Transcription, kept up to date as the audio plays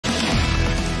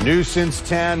News since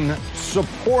 10,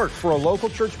 support for a local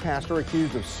church pastor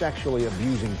accused of sexually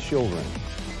abusing children.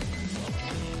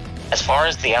 As far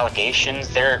as the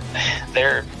allegations, they're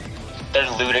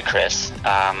ludicrous.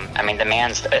 I mean, the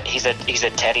man's he's a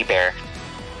teddy bear.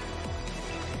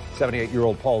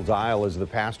 78-year-old Paul Dial is the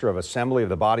pastor of Assembly of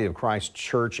the Body of Christ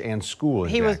Church and School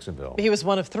in Jacksonville. He was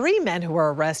one of 3 men who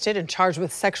were arrested and charged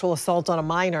with sexual assault on a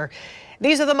minor.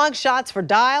 These are the mugshots for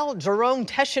Dial, Jerome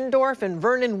Teschendorf, and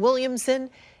Vernon Williamson.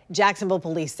 Jacksonville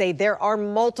police say there are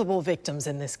multiple victims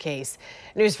in this case.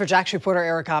 News4Jax reporter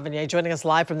Eric Avanier joining us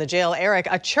live from the jail. Eric,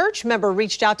 a church member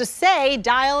reached out to say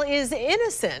Dial is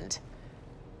innocent.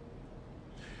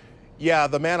 Yeah,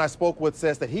 the man I spoke with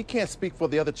says that he can't speak for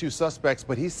the other 2 suspects,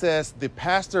 but he says the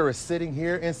pastor is sitting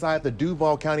here inside the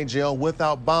Duval County Jail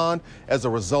without bond as a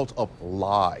result of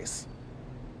lies.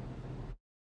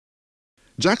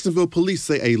 Jacksonville police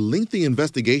say a lengthy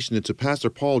investigation into Pastor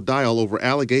Paul Dial over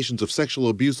allegations of sexual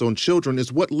abuse on children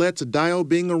is what led to Dial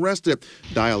being arrested.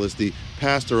 Dial is the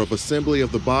pastor of Assembly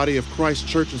of the Body of Christ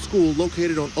Church and School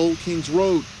located on Old Kings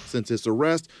Road. Since his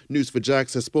arrest,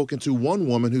 News4Jax has spoken to one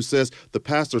woman who says the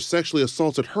pastor sexually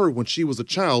assaulted her when she was a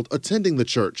child attending the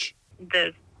church.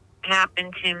 This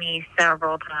happened to me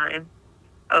several times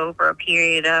over a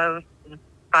period of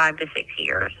 5 to 6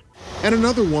 years. And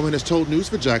another woman has told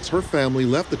News4Jax her family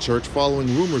left the church following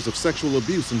rumors of sexual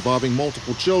abuse involving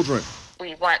multiple children.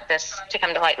 We want this to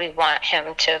come to light. We want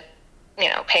him to,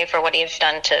 pay for what he's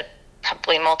done to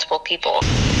probably multiple people.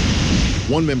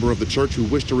 One member of the church who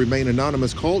wished to remain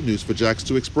anonymous called News4Jax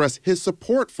to express his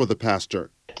support for the pastor.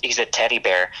 He's a teddy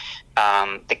bear.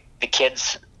 The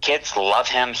kids love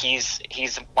him. He's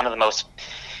one of the most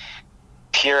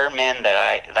pure men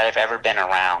that I've ever been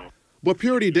around. But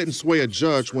purity didn't sway a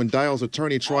judge when Dial's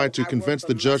attorney tried to convince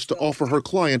the judge to offer her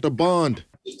client a bond.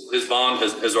 His bond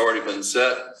has already been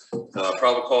set.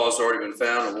 Probable cause has already been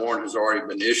found. A warrant has already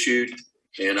been issued.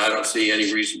 And I don't see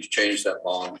any reason to change that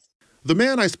bond. The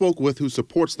man I spoke with who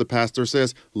supports the pastor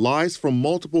says lies from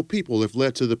multiple people have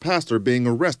led to the pastor being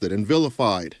arrested and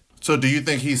vilified. So do you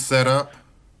think he's set up?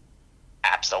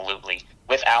 Absolutely.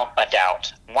 Without a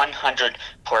doubt.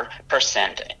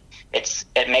 100%.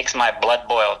 It makes my blood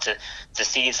boil to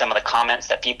see some of the comments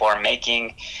that people are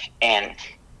making, and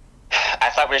I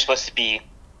thought we were supposed to be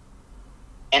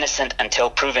innocent until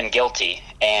proven guilty,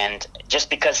 and just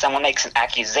because someone makes an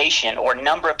accusation or a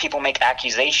number of people make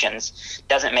accusations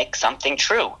doesn't make something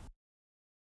true.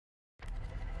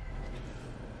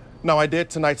 Now, I did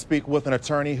tonight speak with an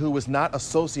attorney who was not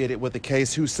associated with the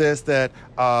case, who says that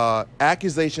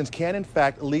accusations can in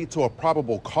fact lead to a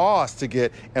probable cause to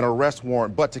get an arrest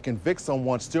warrant, but to convict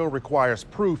someone still requires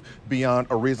proof beyond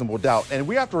a reasonable doubt. And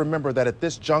we have to remember that at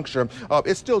this juncture,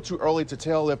 it's still too early to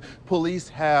tell if police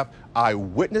have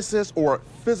eyewitnesses or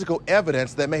physical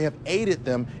evidence that may have aided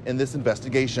them in this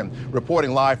investigation.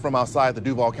 Reporting live from outside the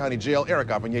Duval County Jail, Eric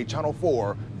Avanier, Channel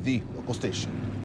 4, the local station.